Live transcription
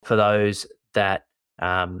for those that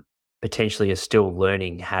potentially are still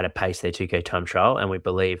learning how to pace their 2K time trial. And we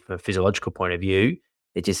believe from a physiological point of view,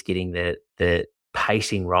 they're just getting the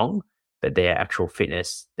pacing wrong, but their actual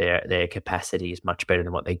fitness, their capacity is much better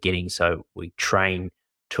than what they're getting. So we train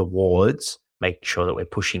towards making sure that we're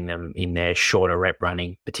pushing them in their shorter rep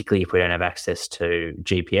running, particularly if we don't have access to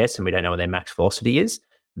GPS and we don't know what their max velocity is.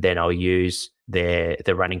 Then I'll use the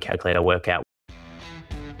running calculator workout.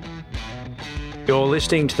 You're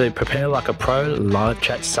listening to the Prepare Like a Pro Live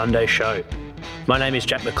Chat Sunday show. My name is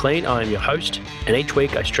Jack McLean. I am your host, and each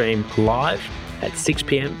week I stream live at 6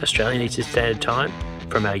 p.m. Australian Eastern Standard Time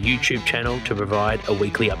from our YouTube channel to provide a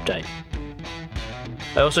weekly update.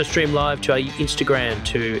 I also stream live to our Instagram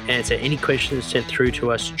to answer any questions sent through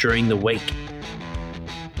to us during the week.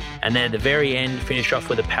 And then at the very end, finish off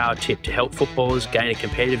with a power tip to help footballers gain a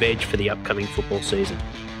competitive edge for the upcoming football season.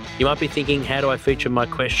 You might be thinking, how do I feature my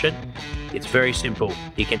question? It's very simple.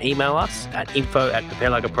 You can email us at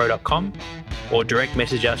info@preparelikeapro.com or direct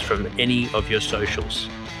message us from any of your socials.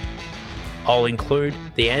 I'll include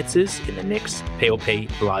the answers in the next PLP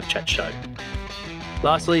live chat show.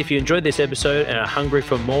 Lastly, if you enjoyed this episode and are hungry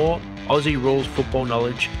for more Aussie rules football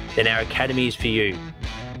knowledge, then our academy is for you.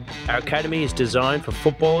 Our academy is designed for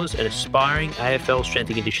footballers and aspiring AFL strength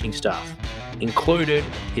and conditioning staff. Included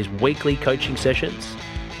is weekly coaching sessions,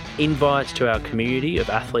 invites to our community of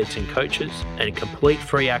athletes and coaches, and complete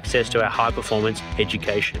free access to our high-performance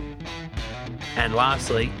education. And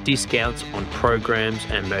lastly, discounts on programs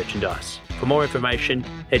and merchandise. For more information,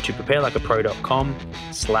 head to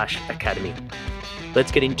preparelikeapro.com/academy.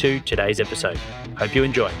 Let's get into today's episode. Hope you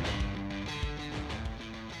enjoy.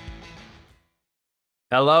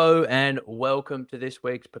 Hello and welcome to this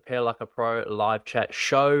week's Prepare Like a Pro live chat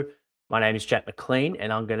show. My name is Jack McLean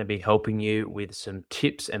and I'm going to be helping you with some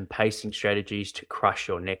tips and pacing strategies to crush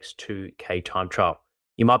your next 2K time trial.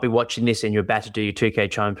 You might be watching this and you're about to do your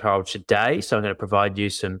 2K time trial today, so I'm going to provide you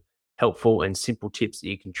some helpful and simple tips that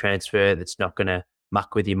you can transfer that's not going to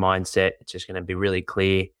muck with your mindset. It's just going to be really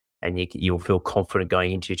clear and you'll feel confident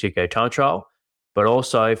going into your 2K time trial. But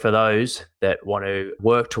also for those that want to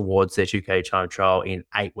work towards their 2K time trial in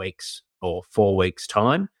 8 weeks or 4 weeks'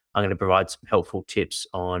 time, I'm going to provide some helpful tips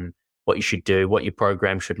on what you should do, what your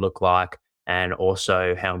program should look like, and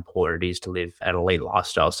also how important it is to live an elite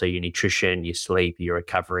lifestyle. So your nutrition, your sleep, your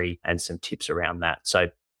recovery, and some tips around that. So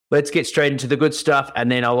let's get straight into the good stuff.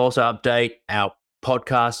 And then I'll also update our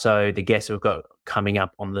podcast. So the guests we've got coming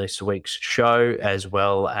up on this week's show, as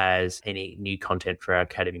well as any new content for our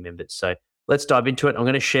Academy members. So let's dive into it. I'm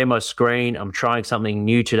going to share my screen. I'm trying something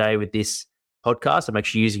new today with this podcast. I'm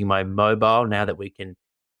actually using my mobile now that we can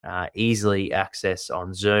easily access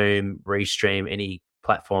on Zoom, Restream, any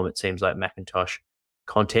platform. It seems like Macintosh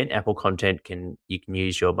content, Apple content, you can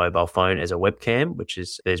use your mobile phone as a webcam,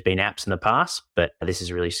 there's been apps in the past, but this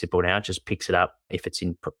is really simple now. It just picks it up if it's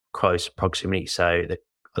in close proximity. So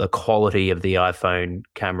the quality of the iPhone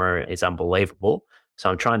camera is unbelievable. So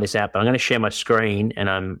I'm trying this out, but I'm going to share my screen and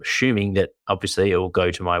I'm assuming that obviously it will go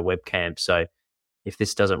to my webcam. So if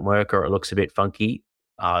this doesn't work or it looks a bit funky,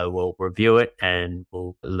 I will review it and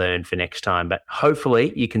we'll learn for next time. But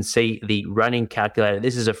hopefully you can see the running calculator.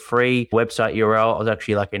 This is a free website URL. I was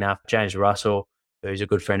actually lucky enough, James Russell, who's a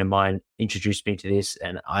good friend of mine, introduced me to this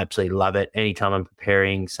and I absolutely love it. Anytime I'm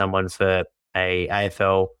preparing someone for a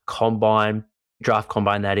AFL combine, draft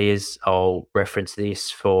combine that is, I'll reference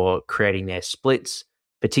this for creating their splits,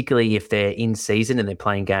 particularly if they're in season and they're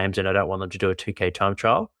playing games and I don't want them to do a 2K time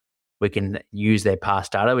trial. We can use their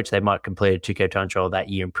past data, which they might complete a 2K time trial that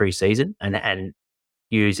year in pre-season and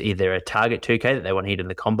use either a target 2K that they want to hit in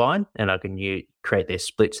the combine, and I can create their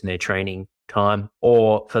splits in their training time.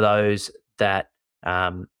 Or for those that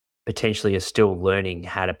potentially are still learning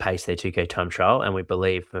how to pace their 2K time trial, and we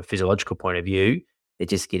believe from a physiological point of view, they're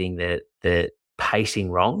just getting the pacing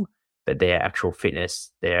wrong, but their actual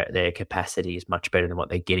fitness, their capacity is much better than what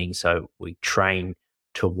they're getting. So we train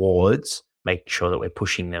towards making sure that we're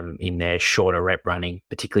pushing them in their shorter rep running,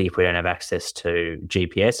 particularly if we don't have access to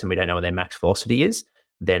GPS and we don't know what their max velocity is.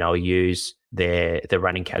 Then I'll use the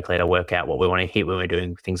running calculator workout what we want to hit when we're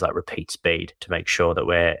doing things like repeat speed to make sure that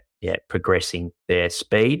we're progressing their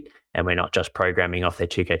speed and we're not just programming off their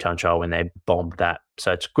 2K time trial when they bombed that.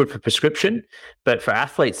 So it's good for prescription, but for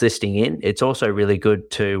athletes listening in, it's also really good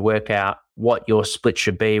to work out what your split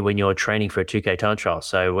should be when you're training for a 2K time trial.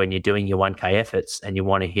 So when you're doing your 1K efforts and you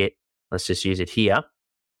want to hit, let's just use it here.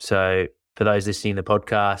 So for those listening to the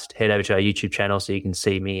podcast, head over to our YouTube channel so you can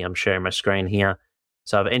see me. I'm sharing my screen here.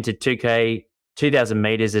 So I've entered 2K, 2,000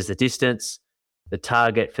 meters as the distance. The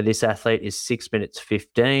target for this athlete is 6 minutes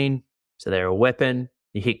 15. So they're a weapon.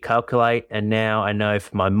 You hit calculate, and now I know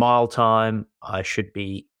for my mile time, I should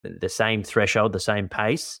be the same threshold, the same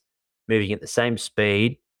pace, moving at the same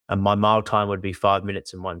speed, and my mile time would be 5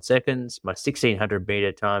 minutes and 1 second. My 1600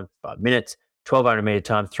 meter time, 5 minutes. 1200 meter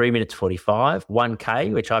time, 3 minutes 45.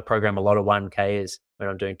 1K, which I program a lot of 1Kers when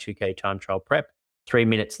I'm doing 2K time trial prep, 3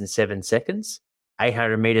 minutes and 7 seconds.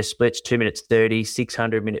 800 meter splits, 2 minutes 30,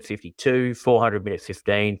 600 minute 52, 400 minute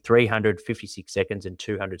 15, 300 56 seconds, and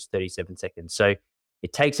 200 37 seconds. So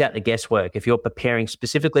it takes out the guesswork. If you're preparing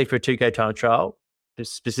specifically for a 2K time trial,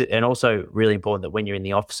 and also really important that when you're in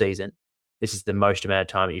the off season, this is the most amount of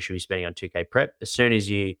time that you should be spending on 2K prep. As soon as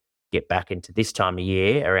you get back into this time of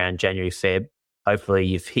year around January, Feb, hopefully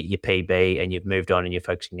you've hit your PB and you've moved on and you're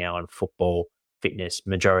focusing now on football, fitness.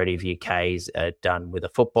 Majority of your Ks are done with a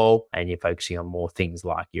football, and you're focusing on more things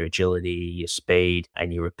like your agility, your speed,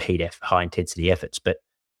 and your repeat high intensity efforts. But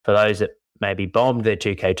for those that maybe bombed their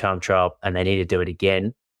 2K time trial and they need to do it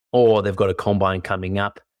again, or they've got a combine coming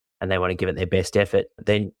up and they want to give it their best effort,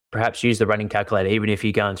 then perhaps use the running calculator. Even if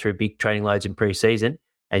you're going through big training loads in pre-season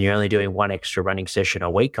and you're only doing one extra running session a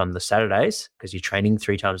week on the Saturdays because you're training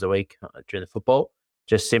 3 times a week during the football,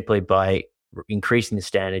 just simply by increasing the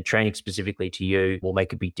standard, training specifically to you will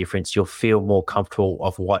make a big difference. You'll feel more comfortable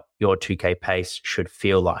of what your 2K pace should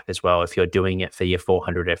feel like as well if you're doing it for your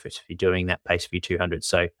 400 efforts, if you're doing that pace for your 200.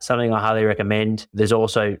 So something I highly recommend. There's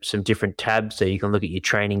also some different tabs so you can look at your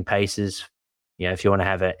training paces. You know, if you want to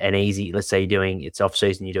have an easy, let's say it's off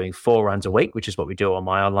season, you're doing 4 runs a week, which is what we do on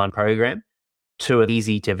my online program. 2 are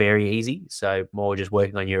easy to very easy. So more just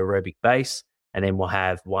working on your aerobic base. And then we'll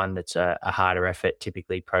have one that's a harder effort,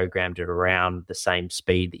 typically programmed at around the same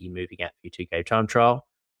speed that you're moving at for your 2K time trial.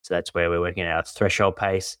 So that's where we're working at our threshold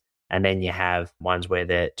pace. And then you have ones where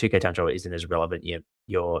the 2K time trial isn't as relevant.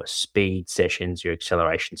 Your speed sessions, your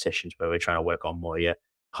acceleration sessions, where we're trying to work on more your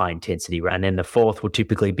high intensity. And then the fourth will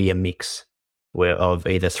typically be a mix of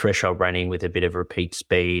either threshold running with a bit of repeat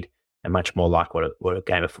speed and much more like what a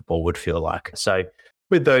game of football would feel like. So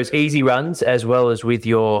with those easy runs, as well as with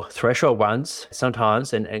your threshold runs,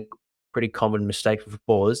 sometimes, and pretty common mistake for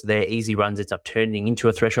footballers, their easy runs ends up turning into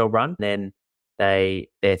a threshold run. Then their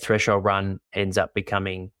threshold run ends up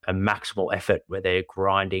becoming a maximal effort where they're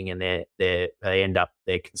grinding and they end up,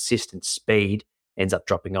 their consistent speed ends up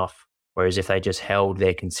dropping off. Whereas if they just held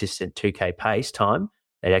their consistent 2K pace time,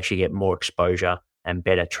 they'd actually get more exposure and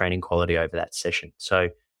better training quality over that session. So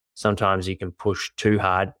sometimes you can push too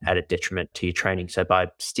hard at a detriment to your training. So by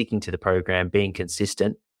sticking to the program, being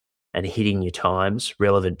consistent and hitting your times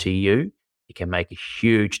relevant to you, it can make a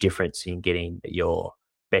huge difference in getting your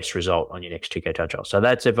best result on your next 2K time trial. So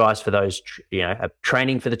that's advice for those,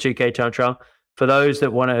 training for the 2K time trial. For those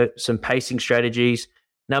that want some pacing strategies,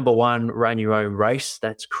 number one, run your own race.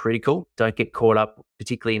 That's critical. Don't get caught up,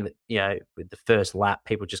 particularly with the first lap.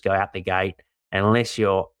 People just go out the gate. And unless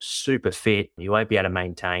you're super fit, you won't be able to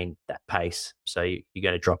maintain that pace. So you're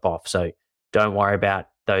going to drop off. So don't worry about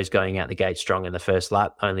those going out the gate strong in the first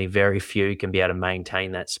lap. Only very few can be able to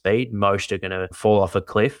maintain that speed. Most are going to fall off a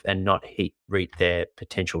cliff and not reach their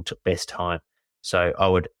potential to best time. So I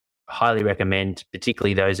would highly recommend,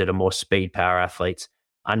 particularly those that are more speed power athletes,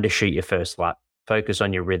 undershoot your first lap. Focus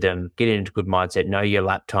on your rhythm, get into a good mindset, know your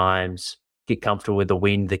lap times, get comfortable with the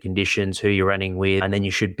wind, the conditions, who you're running with, and then you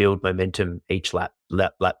should build momentum each lap.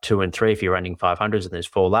 Lap 2 and 3, if you're running 500s and there's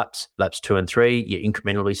 4 laps, laps 2 and 3, you're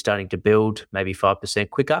incrementally starting to build maybe 5%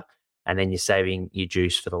 quicker, and then you're saving your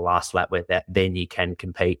juice for the last lap where then you can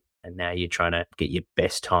compete. And now you're trying to get your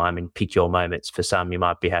best time and pick your moments. For some, you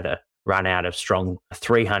might be able to run out of strong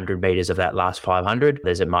 300 meters of that last 500.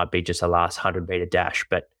 It might be just a last 100 meter dash,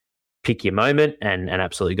 but pick your moment and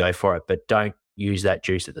absolutely go for it. But don't use that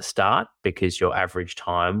juice at the start, because your average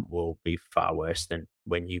time will be far worse than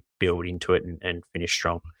when you build into it and finish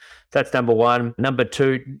strong. That's number one. Number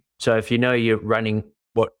two, so if you know you're running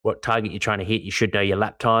what target you're trying to hit, you should know your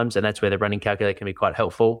lap times, and that's where the running calculator can be quite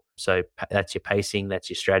helpful. So that's your pacing, that's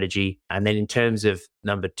your strategy. And then in terms of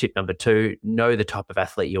tip number two, know the type of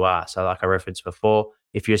athlete you are. So like I referenced before,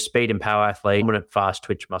 if you're a speed and power athlete, dominant fast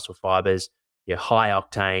twitch muscle fibers, you're high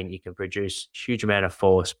octane, you can produce huge amount of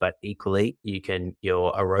force, but equally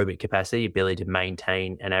your aerobic capacity, ability to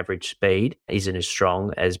maintain an average speed isn't as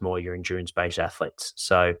strong as more your endurance-based athletes.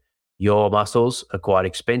 So your muscles are quite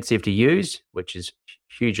expensive to use, which is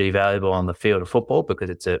hugely valuable on the field of football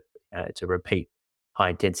because it's a repeat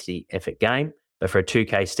high intensity effort game. But for a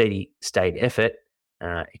 2K steady state effort,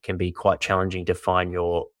 it can be quite challenging to find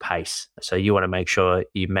your pace. So you want to make sure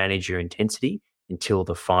you manage your intensity until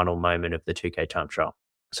the final moment of the 2K time trial.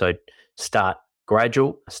 So start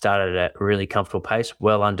gradual, start at a really comfortable pace,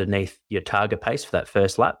 well underneath your target pace for that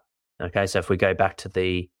first lap. Okay, so if we go back to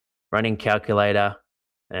the running calculator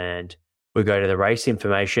and we go to the race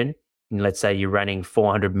information, and let's say you're running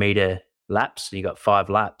 400-meter laps, so you got 5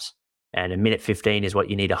 laps, and a minute 15 is what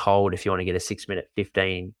you need to hold if you want to get a 6-minute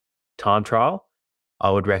 15 time trial. I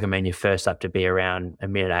would recommend your first lap to be around a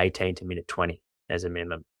minute 18 to minute 20 as a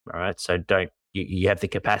minimum. All right, so you have the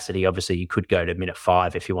capacity. Obviously, you could go to minute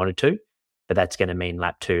 5 if you wanted to, but that's going to mean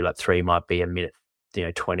lap 2, lap 3 might be a minute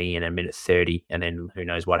 20 and a minute 30, and then who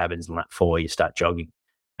knows what happens in lap 4, you start jogging.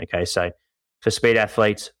 Okay, so for speed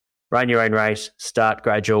athletes, run your own race, start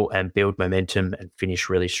gradual and build momentum and finish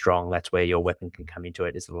really strong. That's where your weapon can come into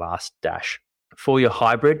it, is the last dash. For your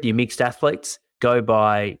hybrid, your mixed athletes, go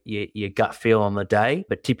by your gut feel on the day,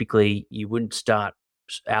 but typically you wouldn't start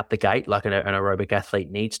out the gate like an aerobic athlete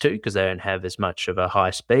needs to, because they don't have as much of a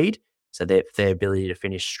high speed. So their ability to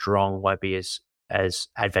finish strong won't be as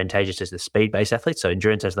advantageous as the speed-based athletes. So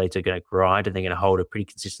endurance athletes are going to grind and they're going to hold a pretty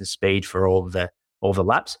consistent speed for all the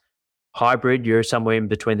laps. Hybrid, you're somewhere in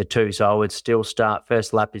between the two. So I would still start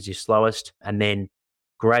first lap as your slowest and then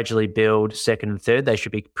gradually build second and third. They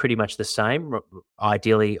should be pretty much the same,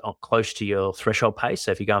 ideally close to your threshold pace.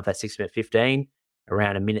 So if you're going for that 6-minute 15,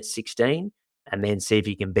 around a minute 16, and then see if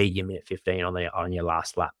you can beat your minute 15 on your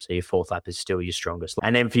last lap. So your fourth lap is still your strongest.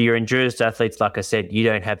 And then for your endurance athletes, like I said, you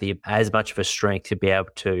don't have as much of a strength to be able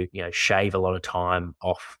to shave a lot of time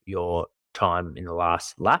off your time in the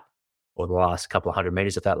last lap or the last couple of 100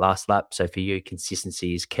 meters of that last lap. So for you,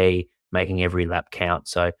 consistency is key, making every lap count.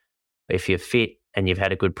 So if you're fit and you've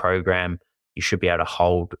had a good program, you should be able to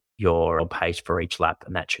hold your pace for each lap,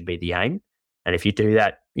 and that should be the aim. And if you do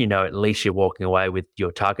that, at least you're walking away with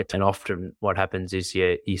your target. And often what happens is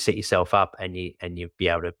you set yourself up and you've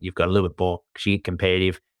got a little bit more because you get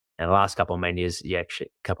competitive. And the last couple of meters,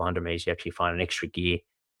 couple 100 meters, you actually find an extra gear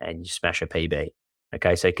and you smash a PB.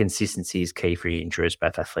 Okay, so consistency is key for your endurance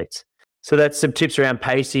athletes. So that's some tips around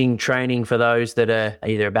pacing, training for those that are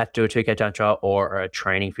either about to do a 2K time trial or are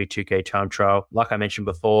training for your 2K time trial. Like I mentioned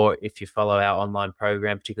before, if you follow our online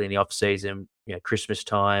program, particularly in the off season, Christmas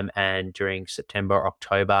time and during September,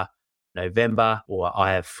 October, November, or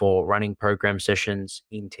I have 4 running program sessions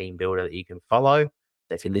in Team Builder that you can follow. So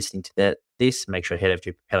if you're listening to this, make sure to head over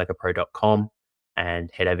to preparelikeapro.com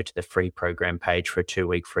and head over to the free program page for a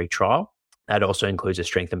 2-week free trial. That also includes a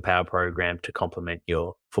strength and power program to complement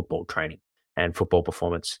your football training and football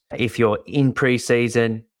performance. If you're in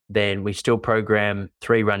preseason, then we still program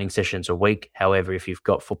 3 running sessions a week. However, if you've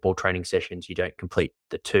got football training sessions, you don't complete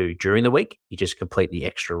the 2 during the week. You just complete the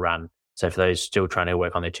extra run. So for those still trying to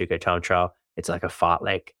work on their 2K time trial, it's like a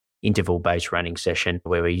fartlek interval-based running session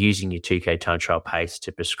where we're using your 2K time trial pace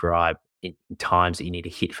to prescribe in times that you need to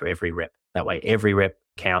hit for every rep. That way, every rep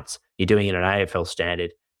counts. You're doing it at an AFL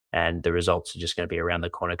standard, and the results are just going to be around the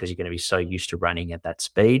corner because you're going to be so used to running at that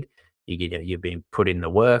speed. You've been put in the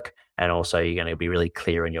work, and also you're going to be really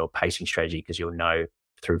clear in your pacing strategy because you'll know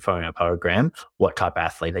through following a program what type of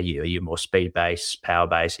athlete are you. Are you more speed-based,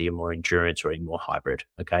 power-based? Are you more endurance, or are you more hybrid?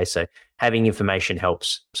 Okay, so having information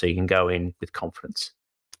helps so you can go in with confidence.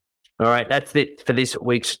 All right, that's it for this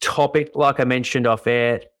week's topic. Like I mentioned off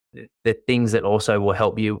air, the things that also will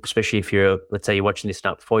help you, especially if let's say you're watching this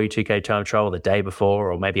up before your 2K time trial, the day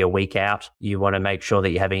before, or maybe a week out, you want to make sure that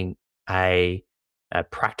you're having a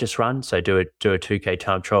practice run. So do a 2K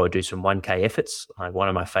time trial or do some 1K efforts. Like one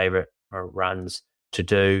of my favorite runs to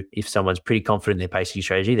do if someone's pretty confident in their pacing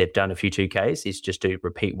strategy, they've done a few 2Ks, is just to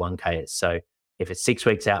repeat 1Ks. So if it's 6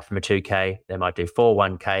 weeks out from a 2K, they might do 4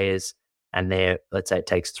 1Ks, and let's say it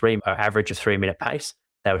takes average of 3-minute pace.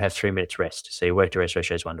 They would have 3 minutes rest. So your work to rest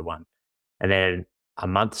ratio is 1-to-1. And then a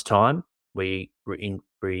month's time, we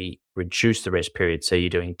reduce the rest period. So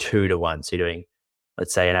you're doing 2-to-1. So you're doing,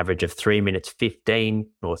 let's say, an average of 3 minutes 15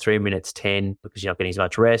 or 3 minutes 10 because you're not getting as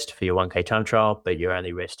much rest for your 1K time trial, but you're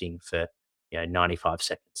only resting for 95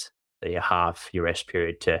 seconds. So you half your rest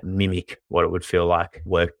period to mimic what it would feel like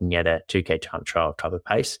working at a 2K time trial type of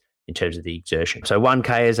pace in terms of the exertion. So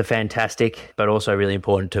 1Ks are fantastic, but also really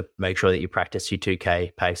important to make sure that you practice your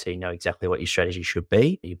 2K pace so you know exactly what your strategy should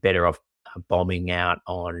be. You're better off bombing out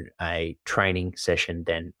on a training session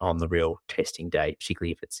than on the real testing day,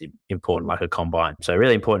 particularly if it's important like a combine. So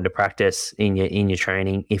really important to practice in your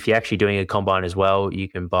training. If you're actually doing a combine as well, you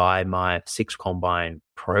can buy my 6 combine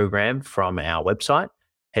program from our website.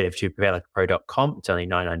 Head over to preparelikeapro.com. It's only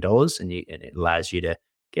 $99 and it allows you to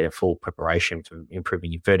get a full preparation from improving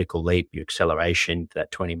your vertical leap, your acceleration for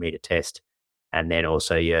that 20-meter test, and then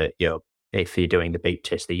also if you're doing the beep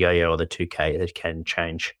test, the yo-yo or the 2K, that can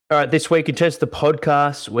change. All right, this week in terms of the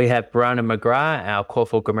podcast, we have Brianna McGrath, our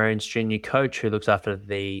Caulfield Grammarians junior coach who looks after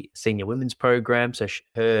the senior women's program. So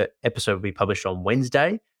her episode will be published on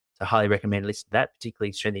Wednesday. So I highly recommend listening to that,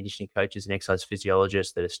 particularly strength and conditioning coaches and exercise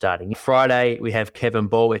physiologists that are starting. Friday, we have Kevin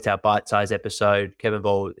Ball. It's our bite-sized episode. Kevin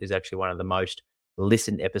Ball is actually one of the most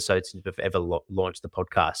listened episodes since we've ever launched the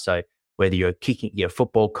podcast. So whether you're a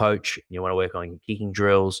football coach, and you want to work on kicking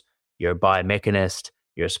drills, you're a biomechanist,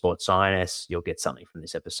 you're a sports scientist, you'll get something from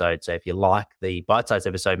this episode. So if you like the bite-sized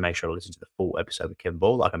episode, make sure to listen to the full episode with Kevin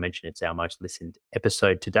Ball. Like I mentioned, it's our most listened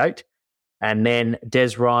episode to date. And then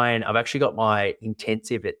Des Ryan, I've actually got my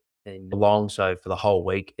intensive long, so for the whole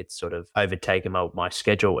week, it's sort of overtaken my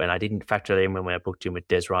schedule, and I didn't factor it in when I booked in with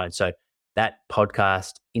Des Ryan. So that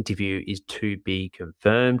podcast interview is to be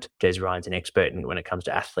confirmed. Des Ryan's an expert when it comes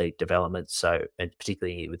to athlete development, so and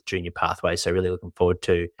particularly with junior pathways. So really looking forward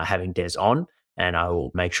to having Des on, and I will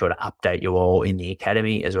make sure to update you all in the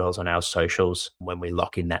academy as well as on our socials when we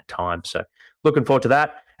lock in that time. So looking forward to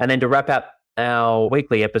that. And then to wrap up our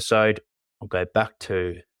weekly episode, I'll go back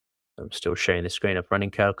to, I'm still sharing the screen of running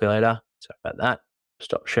calculator. Sorry about that.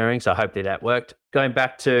 Stop sharing. So hopefully that worked. Going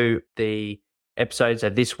back to the episodes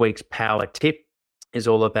of this week's power tip is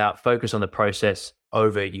all about focus on the process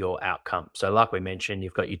over your outcome. So like we mentioned,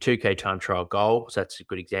 you've got your 2K time trial goal. So that's a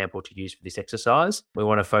good example to use for this exercise. We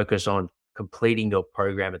want to focus on completing your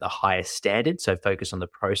program at the highest standard. So focus on the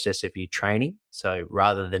process of your training. So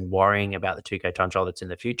rather than worrying about the 2K time trial that's in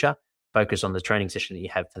the future, focus on the training session that you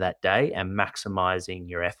have for that day and maximizing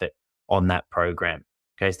your effort on that program.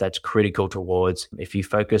 Okay, so that's critical towards, if you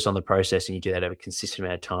focus on the process and you do that over a consistent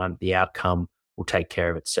amount of time, the outcome will take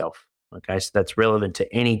care of itself. Okay, so that's relevant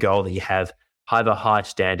to any goal that you have. Have a high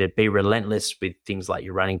standard, be relentless with things like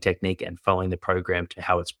your running technique and following the program to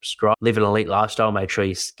how it's prescribed. Live an elite lifestyle, make sure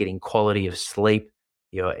you're getting quality of sleep,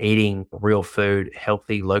 you're eating real food,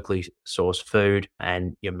 healthy, locally sourced food,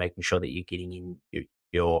 and you're making sure that you're getting in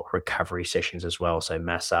your recovery sessions as well. So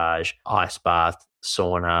massage, ice bath,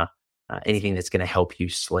 sauna, anything that's going to help you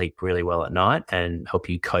sleep really well at night and help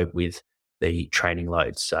you cope with the training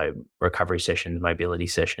loads. So recovery sessions, mobility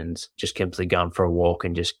sessions, just simply going for a walk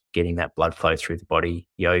and just getting that blood flow through the body,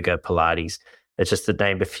 yoga, Pilates. It's just to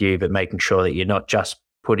name a few, but making sure that you're not just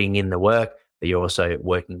putting in the work, but you're also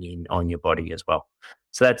working in on your body as well.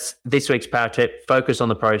 So that's this week's power tip. Focus on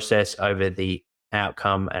the process over the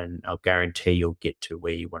outcome, and I'll guarantee you'll get to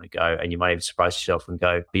where you want to go, and you might even surprise yourself and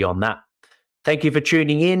go beyond that. Thank you for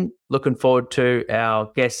tuning in. Looking forward to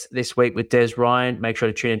our guest this week with Des Ryan. Make sure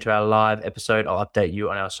to tune into our live episode. I'll update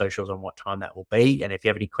you on our socials on what time that will be. And if you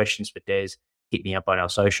have any questions for Des, hit me up on our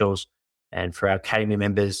socials. And for our Academy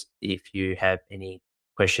members, if you have any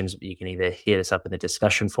questions, you can either hit us up in the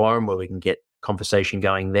discussion forum where we can get conversation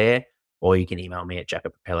going there, or you can email me at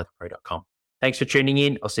jack@preparelikeapro.com. Thanks for tuning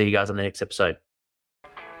in. I'll see you guys on the next episode.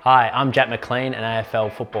 Hi, I'm Jack McLean, an AFL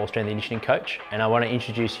football strength and conditioning coach, and I want to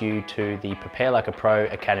introduce you to the Prepare Like a Pro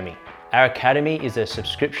Academy. Our academy is a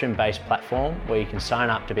subscription-based platform where you can sign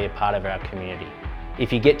up to be a part of our community.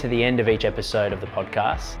 If you get to the end of each episode of the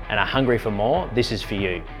podcast and are hungry for more, this is for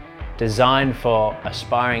you. Designed for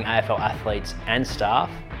aspiring AFL athletes and staff,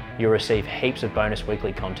 you'll receive heaps of bonus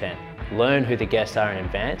weekly content, learn who the guests are in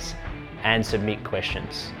advance, and submit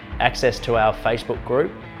questions. Access to our Facebook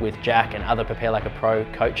group with Jack and other Prepare Like a Pro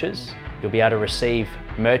coaches. You'll be able to receive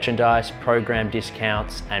merchandise, program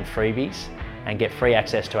discounts and freebies, and get free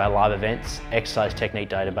access to our live events, exercise technique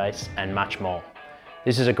database, and much more.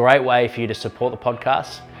 This is a great way for you to support the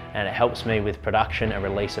podcast, and it helps me with production and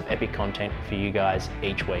release of epic content for you guys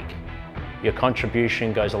each week. Your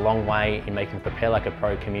contribution goes a long way in making the Prepare Like a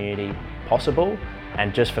Pro community possible,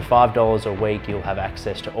 and just for $5 a week, you'll have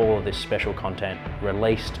access to all of this special content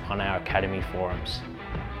released on our Academy forums.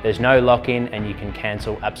 There's no lock-in and you can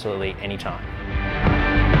cancel absolutely anytime.